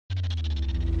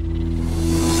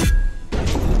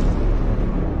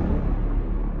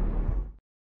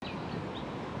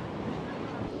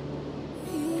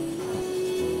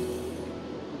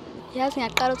yazi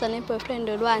ngiyaqala uza ne-boyfriend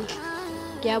olwandle.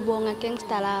 Ngiyabonga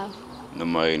gangster love.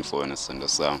 Noma yini for wena sithando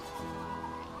sami.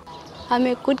 I'm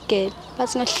a good girl, but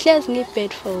ngihlezi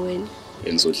ngi-bad for wena.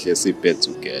 Enzohlezi i-bad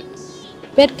together.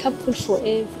 Bad couple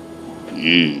forever.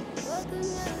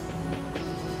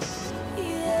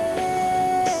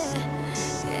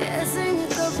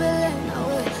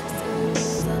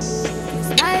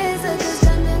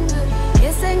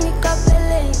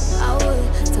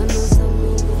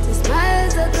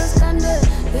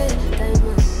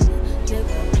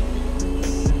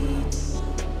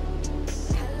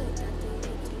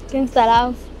 Gangster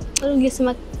love, ngiyisi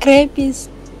ma-crepes.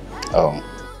 Oh,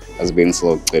 asibe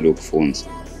ngisocela ukufunza.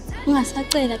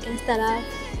 Ungasacela gangster love,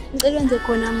 ngicela wenze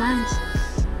khona manje.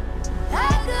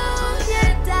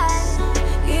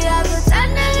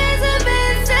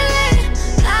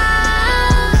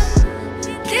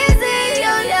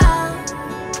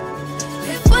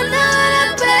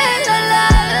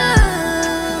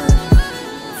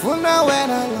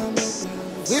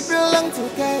 We belong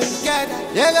together,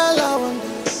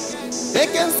 they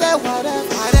can say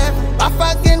whatever, but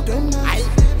fucking do my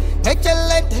let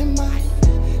them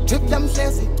trip them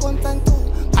says it content to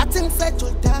patting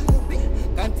settle down,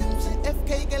 can't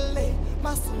FK gale,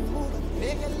 must move.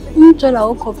 Umjola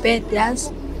ukho bad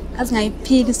yazi, kazi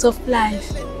ngayiphili soft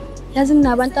life. Yazi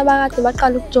nginabantu abakade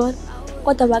baqala ukujola,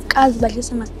 kodwa bakazi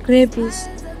badlisa ama-grapes.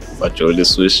 Bajole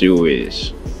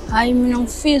swish. Hayi mina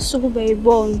ngifisa ukube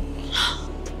yibona.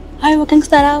 Hayi wa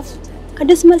gangster love,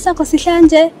 kade isimali sakho sihle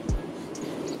nje.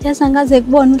 Yazi angaze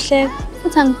kubona uhleka,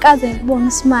 futhi angikaze ngibone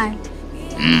ismile.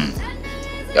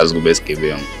 Yazi kube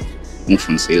sigebengu.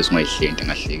 Ngifundisile usingayihlenti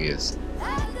ngahlekezi.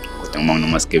 Kodwa uma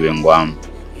nginoma sigebengu kwami,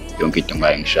 yonke into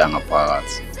ngayingishaya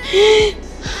ngaphakathi.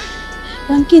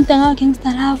 Yonke into ngayo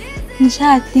gangster love,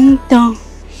 ngishaya ding dong.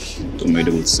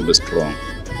 Kumele ukuthi sibe strong.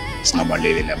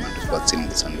 Singabaleleli abantu bathini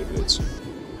ukuthanda lutho.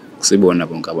 Kusibona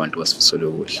bonke abantu basifisela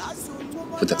okuhle.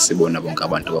 Futhi akusibona bonke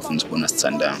abantu abafuna ukubona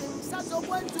sithandana.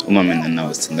 Uma mina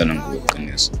nawe sithandana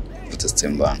ngokuqinisa, futhi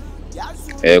sithembana.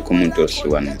 Umuntu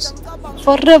ohlukanisa.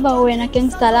 Forever wena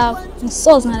gangster love,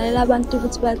 ngisoze ngalela abantu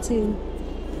ukuthi bathini.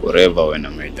 Forever wena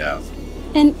my love.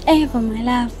 And ever my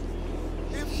love.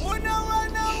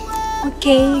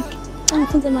 Okay,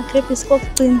 ngifunze ama-crepes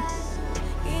kokugcina.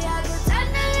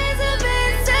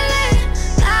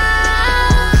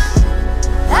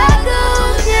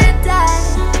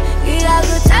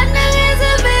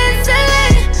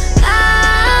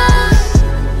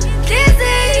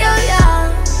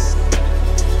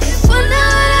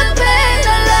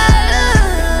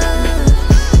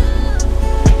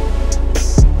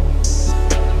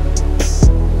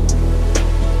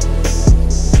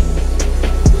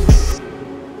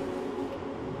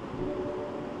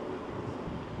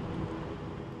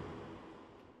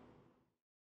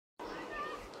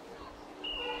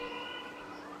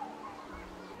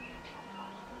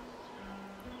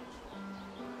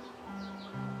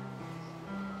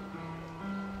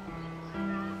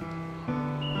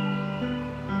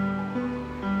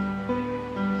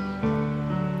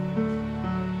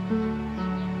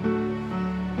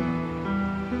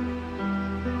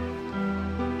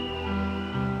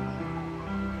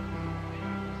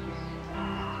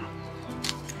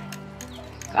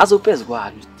 Azophezu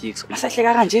kwalo Dix.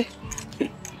 Masahleka kanje?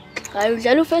 Hayi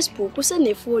udlala uFacebook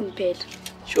usenefoni phela.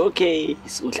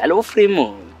 Showcase udlala ufree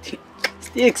mode.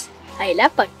 Dix. Hayi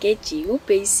lapha geji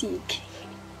ubasic.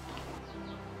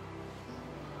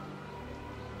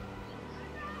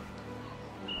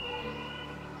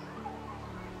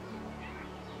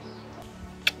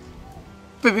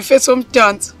 Baby face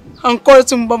umdance. Angikholwa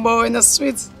ukuthi umbamba wena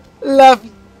sweet. Love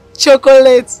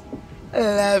chocolate.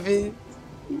 Love it.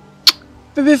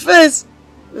 Baby face.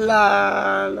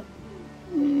 La.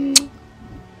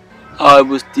 Hayi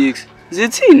bo Sticks.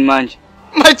 Zithini manje?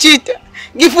 Machita,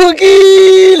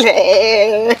 ngifukile.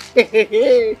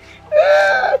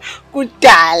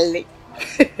 Kudale.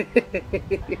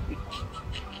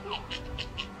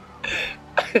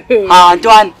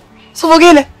 Ntwana,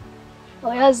 sivukile?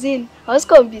 Oyazini,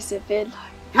 awusikhombise phela.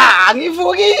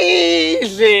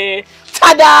 Ngifukile.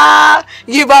 Tada!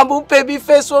 Ngibamba ubaby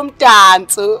face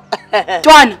womdanso.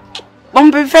 Ntwana,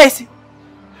 bamba baby face.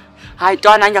 Hayi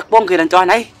Ntwana, ngiyakubongela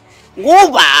Ntwana, hayi.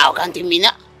 Nguba kanti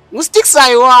mina nguSticks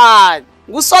ayiwani.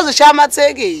 Ngusoze shaya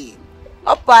amathekeni.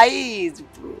 Abhayizi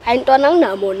bro. Hayi Ntwana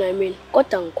nginamona mina,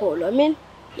 kodwa ngikholwa mina.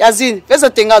 Yazini, veze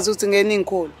dengazi ukuthi ngene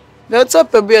ngikholo. Letho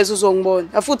baby yesu uzongibona.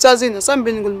 Afuthi yazini,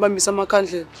 asambeni ngilibambisa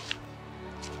amakhandlela.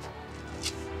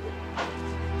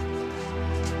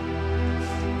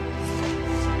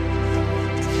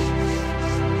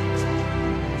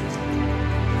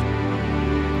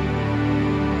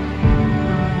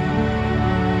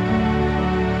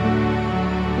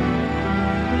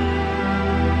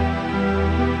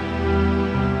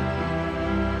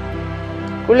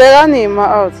 Ulekani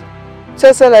ma out.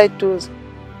 Sesela iduze.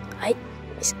 Hayi,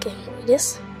 isikeme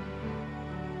this.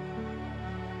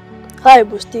 Hayi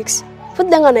bo sticks.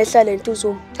 Futhi ngana ihlale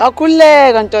entuzuma.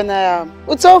 Akuleka ntona yami.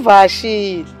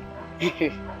 Utsovashile.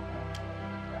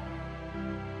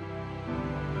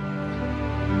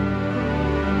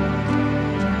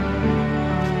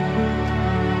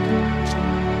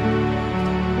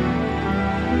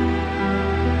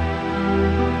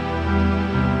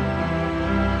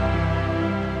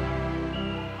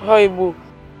 Hi boo.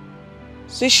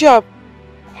 Si sharp.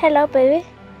 Hello baby.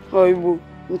 Hi boo.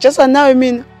 Ngitshasa nawe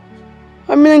mina.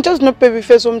 Mina ngitshasa no baby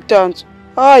face omdanso.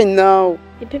 Hayi now.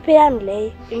 Ipipi yami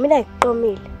leyo, imina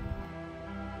ngiqomile.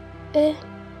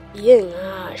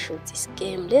 Ngasho ukuthi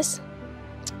scam lesi.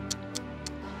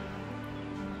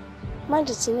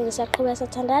 Manje thina ngisaqhubeka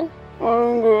sathandana.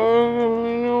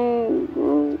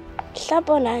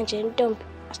 Hlabona nje intombi,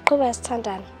 asiqhubeka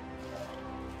sithandana.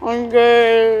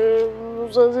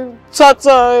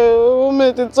 Uzazithatha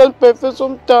umethi ngitsala baby face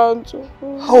omdanso.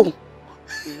 Hawu.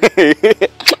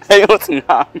 Ayothi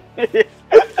ngami.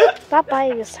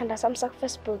 Bye ngisithanda sami sa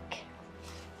Facebook.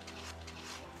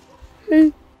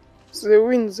 Ze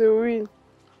win.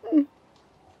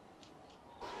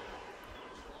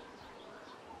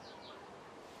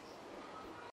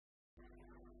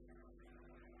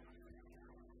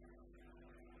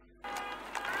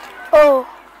 Oh,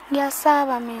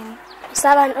 ngiyasaba mina.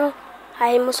 Usabani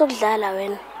hayi musukudlala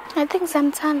wena. I think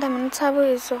samthanda mina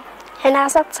uThabiso. Yena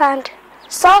asakuthanda.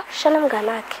 So, shana mngani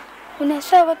wakhe.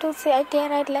 Uneshoka ukuthi idea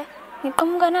right la.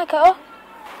 Ngiqhamuka nakhe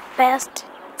Best.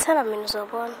 Thana mina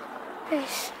uzobona.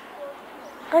 Eish.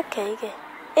 Okay ke.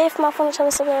 If mafuna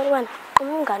ukusebenzela kubani,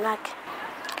 umngani wakhe.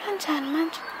 Kanjani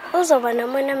manje? Uzoba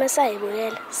nomona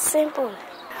mesayibuyela. Simple.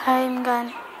 Hayi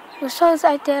mngani. Usho ukuthi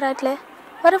idea right la.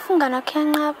 What if ungani wakhe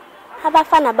yanqaba?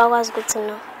 Abafana bakwazi ukuthi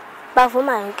no.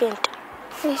 Bavuma yonke into.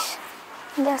 Eish.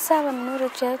 Ngiyasaba mina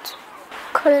ureject.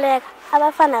 Khuleka.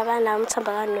 Abafana bana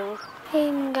umthamba kaNoku.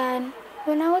 Hey mngani.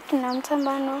 Wena uthi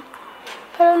namthamba no.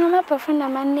 Phela unama-boyfriend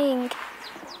amaningi.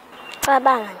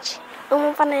 Cabanga nje. Uma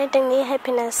umfana yento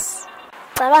ngiyi-happiness.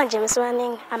 Cabanga nje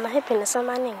msiwaningi. Ama-happiness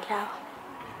amaningi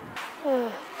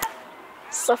lawo.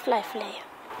 Soft life leyo.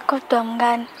 Kodwa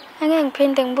mngani. Angeke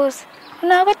ngiphinde ngibuze.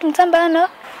 Unako ukuthi ngithamba no?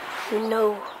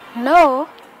 No. No?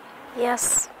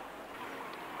 Yes.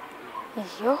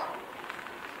 Yo.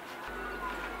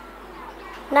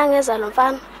 Nangeza lo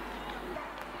mfana.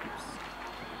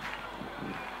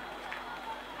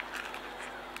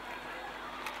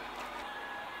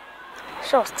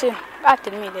 Shostin,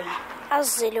 kade mile la.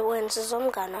 Azile wena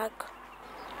sizomngani wakho.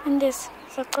 Mandisa,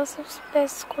 sacela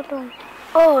space sikhulume.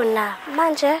 Oh na,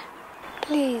 manje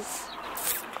Please.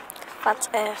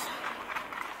 whatever.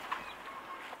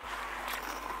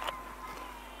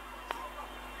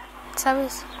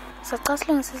 Thabiso, sacela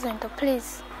silungise izinto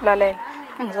please. Lalela,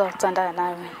 ngizothandana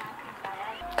nawe mina.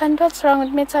 Kanti what's wrong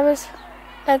with me Thabiso?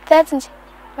 Like that nje.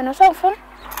 Wena usawufuna?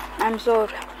 I'm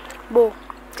sorry. Bo,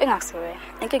 ingakusiwena,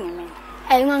 inkinga mina.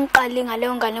 Hayi ungangiqali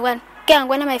ngaleyo ngane kwani. Ke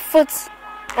ngikwana my foot.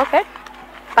 Okay.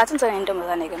 But ngizona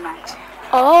intombazane ke manje.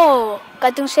 Oh,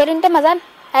 kade ngishela intombazane.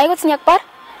 Hayi ukuthi ngiyakubhara.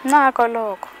 Nakho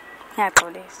lokho.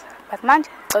 Ngiyaxolisa. But manje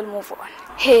cela move on.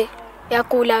 He,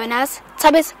 yakula wena asi.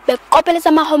 Thabiso, beqophelisa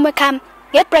ama homework ami.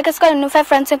 Get break esikoleni no 5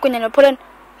 francs kunye noPoloni.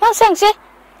 Mawusengishe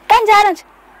kanjalo nje.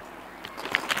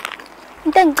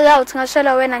 Into engicela ukuthi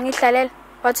ngashela wena ngihlalele.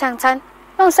 Wathi angithanda.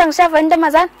 Mawusengishava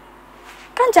intombazane.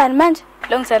 Kanjani manje?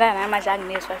 Lo ngiselana namanje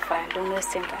angineswi-fi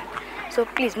nginesithengane. So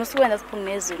please musikwenza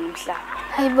siphume ezweni umhlaba.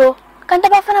 Hayibo, kanti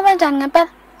abafana banjani ngempela?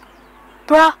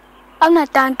 Bro,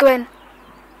 awunadanki wena.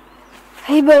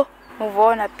 Hayibo, Move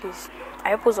on please.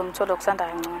 Ayipho uzomthola kusanda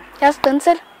kancane.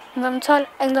 yasiqinisile.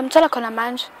 Ngizomthola khona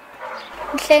manje.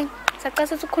 Mhleng, sacela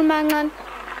sithi ukhuluma kancane.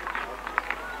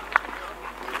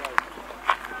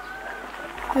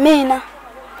 Mina.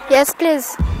 Yes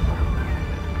please.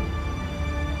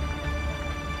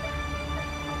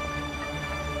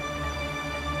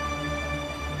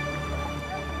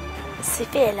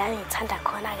 Sifike la ngithanda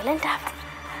khona ke le ndaba.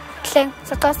 Mhleng,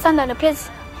 sacela sithandane please.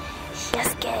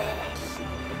 Yes girl.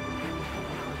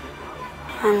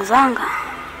 Angizanga.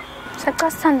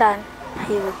 Sacela sithandane.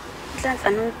 Hayibo. Nhlanhla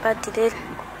nomparty leli.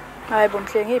 Hayibo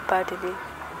Mhlenge ibhadi le.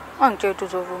 Angitshela ukuthi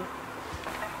uzovuma.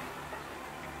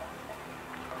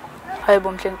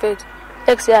 Hayibo Mhlenge mfethu.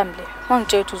 Ex yami le.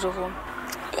 Angitshela ukuthi uzovuma.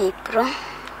 Hey bro.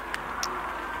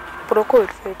 Bro cool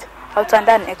mfethu.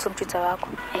 Awuthandani ex umtshitha wakho.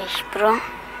 Eish bro.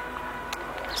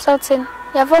 Sawuthini?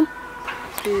 Yavuma?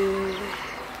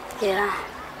 Yeah.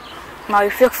 Ma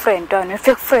fake friend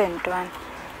one.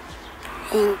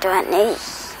 Intwana.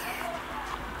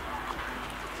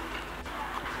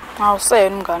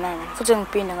 Awusena umngane wami futhi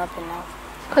ngiphinde ngaphe nawe.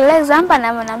 Khuleka zihamba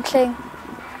nami namhlanje.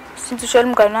 Since ushela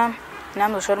umngane wami,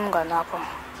 nami ushela umngane wakho.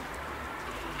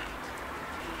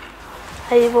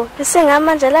 Hayibo, isingama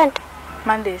manje lento.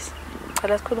 Mandisa,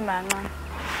 cela sikhulume kancane.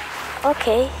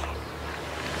 Okay.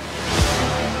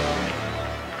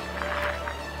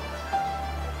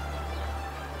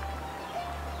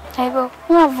 Hayibo,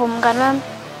 ungavumi mngane wami.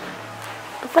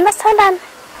 Ufuna sithandane?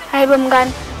 Hayibo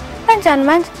mngane. Kanjani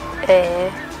manje?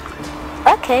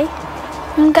 Okay.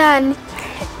 Mngani.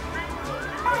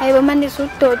 Hayibo Mandisa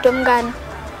udodo mngani.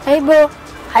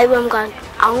 Hayibo mngani.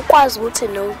 Angikwazi ukuthi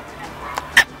no.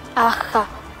 Aha.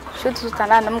 Shuthi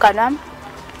uthandana nomngane wami,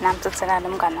 nami ngithandana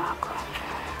nomngane wakho.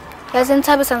 Yazi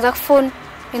Nthabisa ngizakufuna,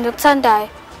 ngizokuthandayo.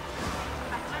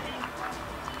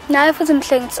 Nawe futhi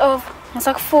Mhlenge it's over,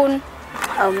 ngisakufuna.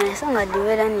 Awu mina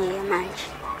sengadiwelani ke manje.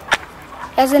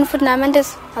 Yazi futhi nami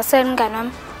Mandisa, asele mngane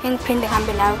wami, ngiphinde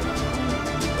ngihambe nawe.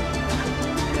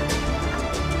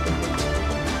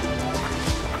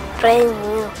 Brand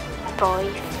new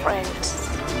boyfriends.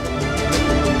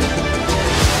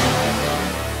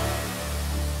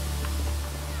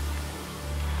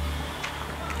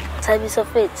 Thabisa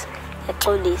mfethu,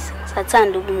 yaxolisa.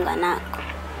 Sathanda ubungane nakho.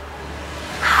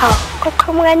 Hawu,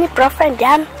 koqhamuka ni boyfriend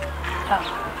yami.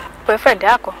 Boyfriend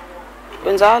yakho?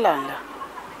 Kwenzakalani la?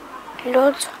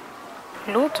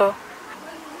 Lutho?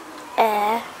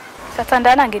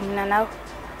 Sathandana ngini nawe.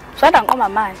 Usanda nqoma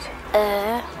manje.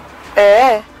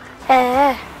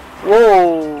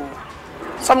 Wo.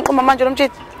 Samqoma manje lo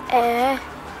mthithi?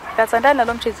 Sathandana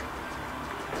lo mthithi?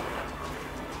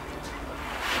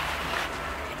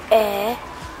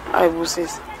 Hayi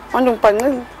busisi. Manje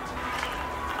ngibhanqile.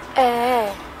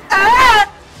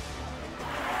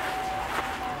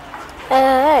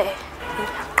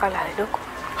 Qala lokho.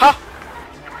 Ha.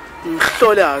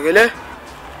 Ngihlola ke le.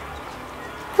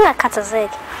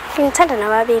 Ungakhathazeki. Ngithanda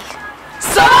nababili.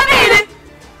 Sobabili.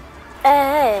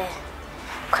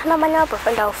 Khona amanye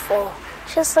ama-boyfriend awu-4.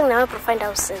 Shise nginama-boyfriend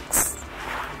awu-6.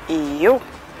 Iyo.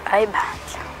 Hayi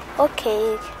bandla.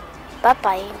 Okay.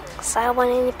 Bye-bye.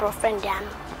 Sayabona enye i-boyfriend yami.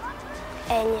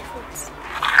 Enye futhi.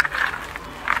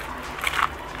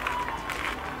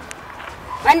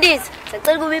 Mandisa,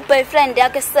 sicela kuba i-boyfriend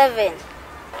yakho 7.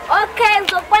 Okay,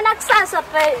 ngizokubona kusasa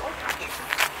babe.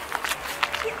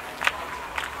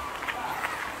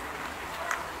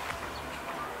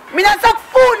 Mina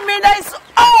sakufuni mina is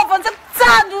over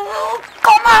ngikuthanda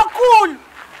uqoma kakhulu.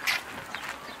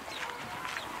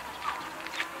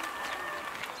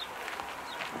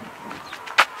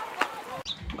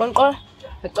 Konqo,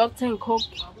 ngicela ukuthenga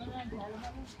icoke.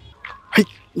 Hayi,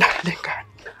 lengane.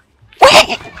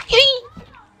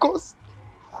 Kos.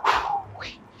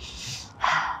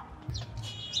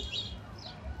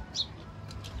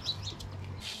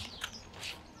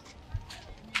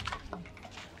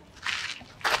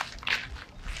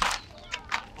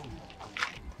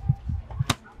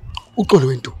 Uxolo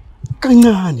wento.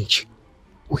 Kancane nje.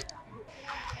 Uy.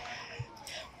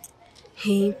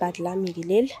 Hey, bad lami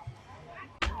ngilele.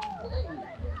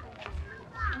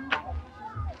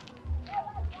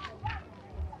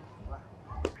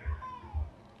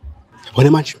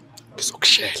 Bona manje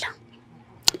ngizokushela.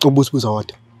 Ubuza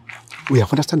wodwa.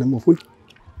 Uyafuna sithanda mofuni?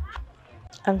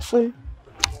 Angifuni.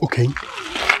 Okay.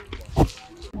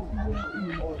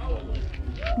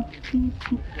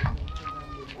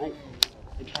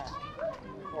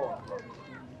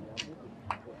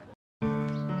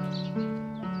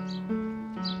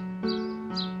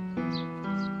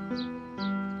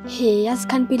 Hey, yazi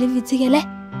can't believe it ke le.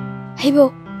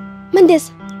 Hayibo.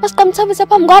 Mandisa, masiqamthabisa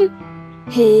phambi kwami.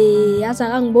 Hey, yazi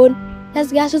akangiboni. Yazi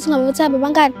kuyasho ukuthi ungabathaba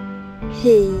bangani.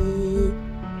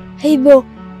 Hayibo.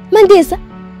 Mandisa.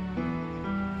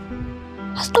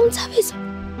 Masiqamthabisa.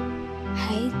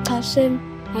 Hayi cha shem,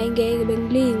 hayi ngeke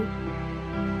bengilingi.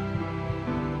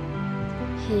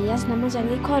 Hey, yazi namanje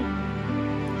angikhona.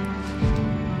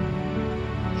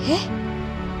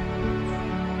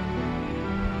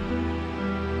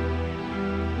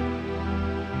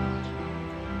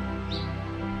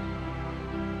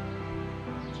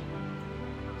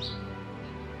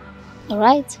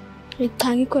 Alright.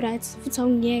 Cha ngikho right futhi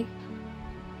awungiyeke.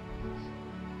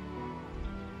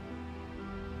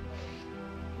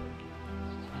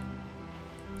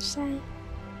 Mshay.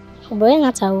 Uboye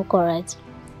ngathi awukho right.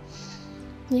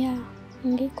 Yeah,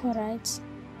 ngikho right.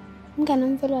 Ngana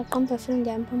mfelo waqamba boyfriend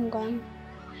yami phambi kwami.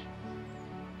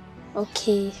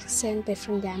 Okay, send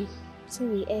boyfriend yami.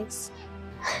 Siyi ex.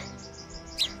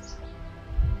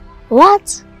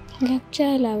 What?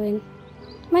 Ngiyakutshela wena.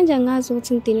 Manje ngazi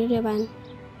ukuthi ngidinile bani.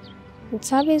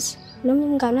 Ngithabisa noma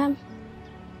umngane wami.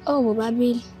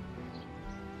 Bobabili.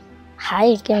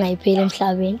 Hayi ke ngayipheli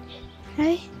emhlabeni.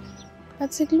 Hayi.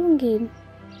 Bathi kulungile.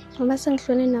 Ngoba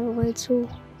sengihlone nabo boy2.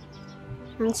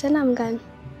 Angisena mngani.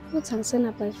 Futhi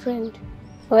angisena boyfriend.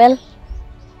 Well.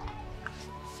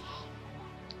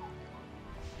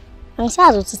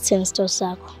 Angisazi ukuthi sithini isito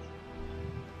sakho.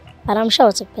 But I'm sure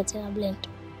ukuthi kuphethe kablento.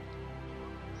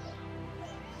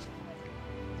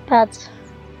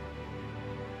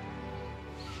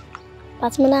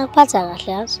 But mina akuphatha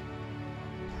kahle yazi.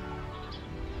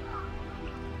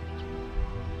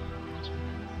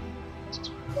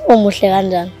 Umuhle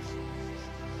kanjani?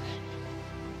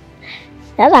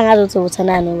 Yazi angazi ukuthi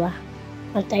uthanda noba.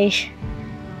 Mantayisha.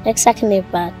 Eksakhe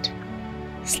nebhad.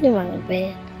 Slima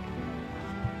ngempela.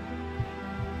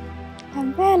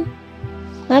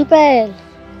 Ngempela.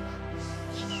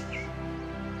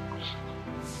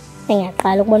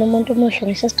 Ngiyaqala ukubona umuntu omuhle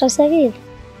ngisho siqosekile.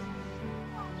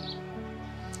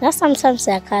 Sometimes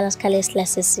siyakhala sikhala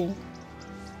esilasesini.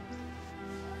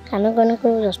 Kana kona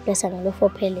uzosiplesa ngalofo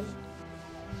phele.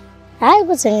 Hayi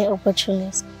ukuthi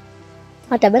nge-opportunity.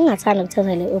 Kodwa bengingathanda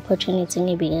ukuthatha le opportunity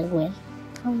ngibike kuwena.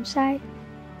 Mshay.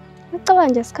 Ngicabanga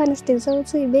nje sikhona isidingo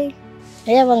sokuthi uyibeke.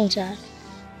 Yebo njalo.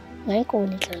 Ngayinkulu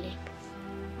inhlonipho.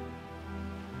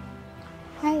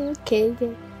 Hayi okay ke.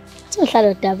 Sihlala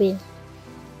odabeni.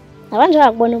 Abanje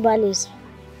akubona ubalisa.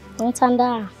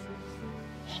 Ngithanda.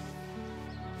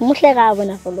 Umuhle kabi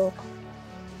nakho lokho.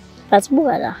 But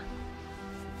buka la.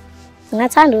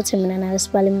 Ngathanda ukuthi mina nawe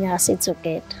sibale iminyaka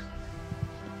sithogetha.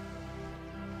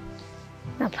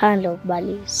 Ngaphandle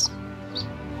ukubalisa.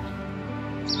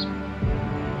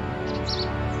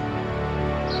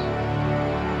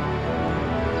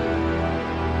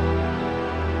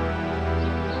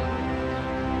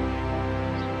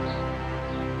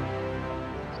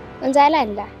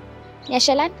 Wenzalani la?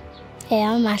 Ngiyashelana?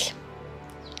 Amahle.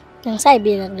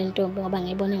 Ngisayibika kule ntombi ngoba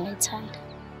ngiyibona ngiyithanda.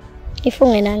 If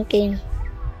ungenankinga.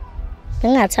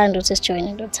 Ngingathanda ukuthi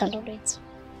sijoyine lothando lwethu.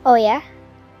 Oh yeah.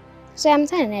 So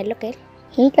yamthanda naye lo girl?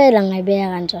 Impela ngayibeka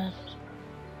kanjalo.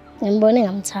 Ngimbone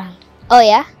ngamthanda. Oh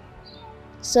yeah.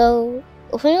 So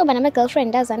ufuna ukuba nama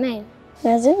girlfriend azanayo?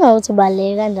 Ngazinga ukuthi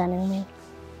ubaleke kanjani kumina.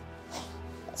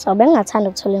 So bengathanda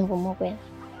ukuthola imvumo kuwena.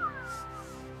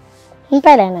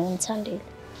 Impela yena ngimthandile.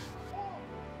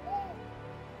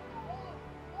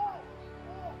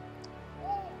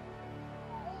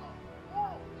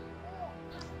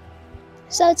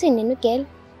 So uthini no girl?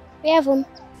 Uyavuma?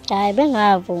 Hayi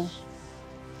bengavuma.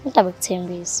 Kodwa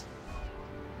bekuthembisa.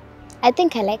 I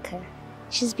think I like her.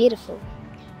 She's beautiful.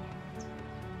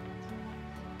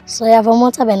 So yavuma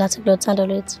ukuthi abe nathi kulothando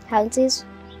lwethu. Hawunsizwa.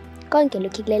 Konke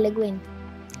lokhu kulele kuwena.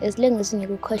 As long as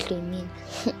ungekukhohlwe yimina.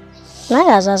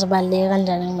 Ngayazazi baleke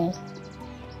kanjani mina.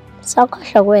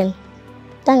 Sakhohlwa kuwena.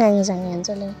 Tangangiza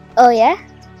ngiyenze le. Oh yeah?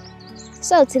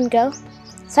 So uthini girl?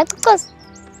 Sakucoza.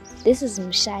 This is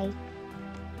Mshay.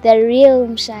 The real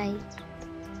Mshay.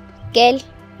 Girl,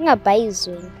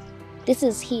 ungabhayizweni. This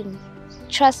is him.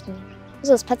 Trust me.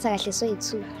 Uzosiphatha kahle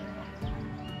soyithu.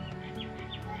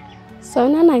 So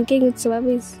nana nkinga ukuthi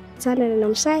babizi. Thandana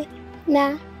noMshay?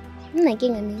 Na,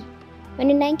 nginankinga mina.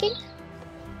 Wena unankinga?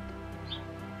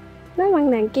 Noma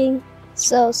nginankinga.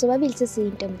 So babili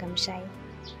sesiyintombi kaMshay.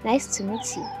 Nice to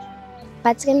meet you.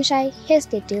 But ke Mshay, here's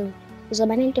the deal.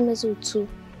 Uzoba nentombi eziwu2.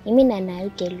 Imina nayo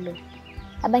girl lo.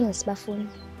 Abanye sibafuni.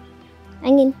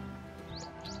 Angini.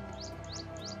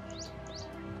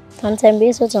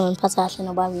 Ngithembisa ukuthi ngiphatha kahle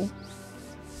nobabili.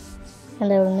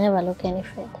 And I will never look any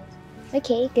further.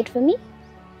 Okay, good for me.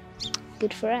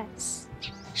 Good for us.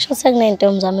 Sho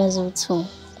sekunentombi zami eziwu2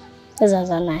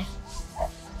 ezazanayo.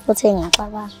 Futhi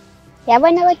engaqabanga.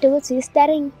 Yabona kodwa ukuthi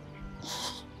you-starring.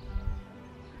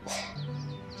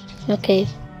 Okay.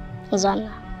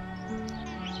 Uzana.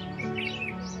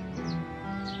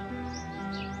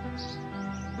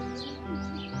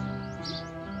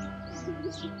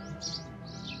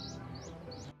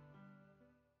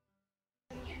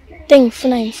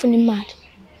 Ngifuna imali.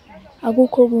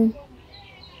 Akukho kunye.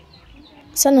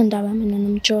 Sanondaba mina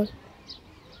nomjolo.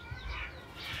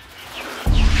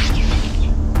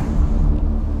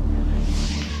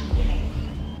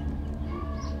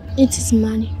 It is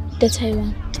money that I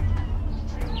want.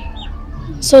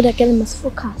 So the girl must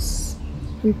focus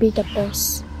and be the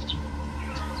boss.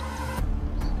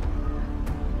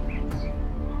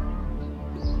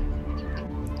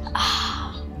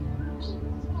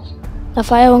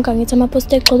 Afaya wonke ngithi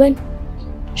amapost exobeni.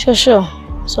 Sure.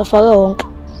 So faka wonke.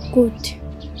 Good.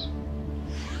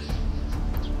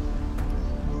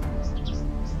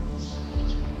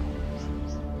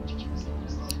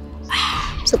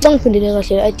 Sicela ngiphindile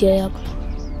kahle idea yakho.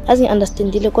 Azi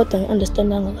ngiunderstandile kodwa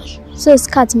ngiunderstandanga kahle. So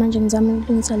isikhathi manje ngizama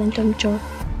ukulungisa lento omjolo.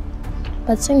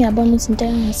 but sengiyabona ukuthi into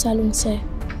engasalungiseka.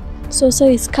 So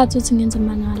isikhathi ukuthi ngenze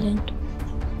imali ngale nto.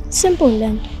 Simple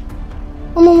lento.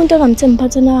 Uma umuntu ongamthembi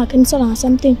partner wakhe nisola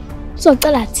ngasamthing,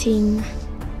 uzocela thina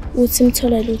ukuthi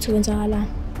simtholele ukuthi kwenzakalani.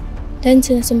 Then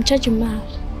thina simcharge imali.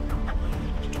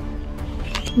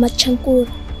 Machankuru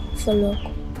for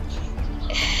lokho.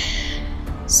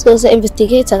 So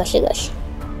investigator kahle.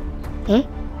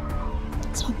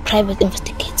 Some private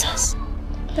investigators.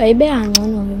 Ayibeka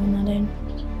ngcono ke mina lento.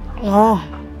 Oh.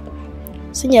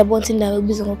 Singiyabona indaba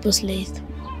ebizwa ngoboss lady.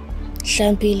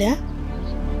 Hlampile,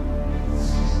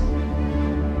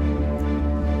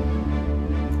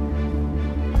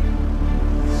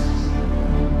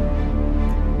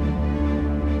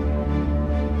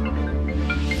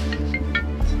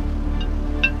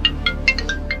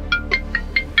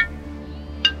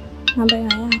 Ngabe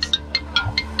ngayazi.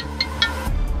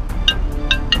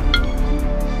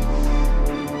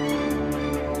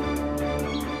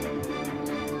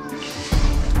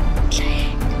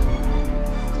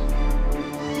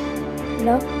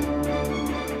 Hello?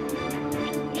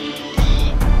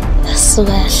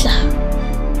 Sugahla.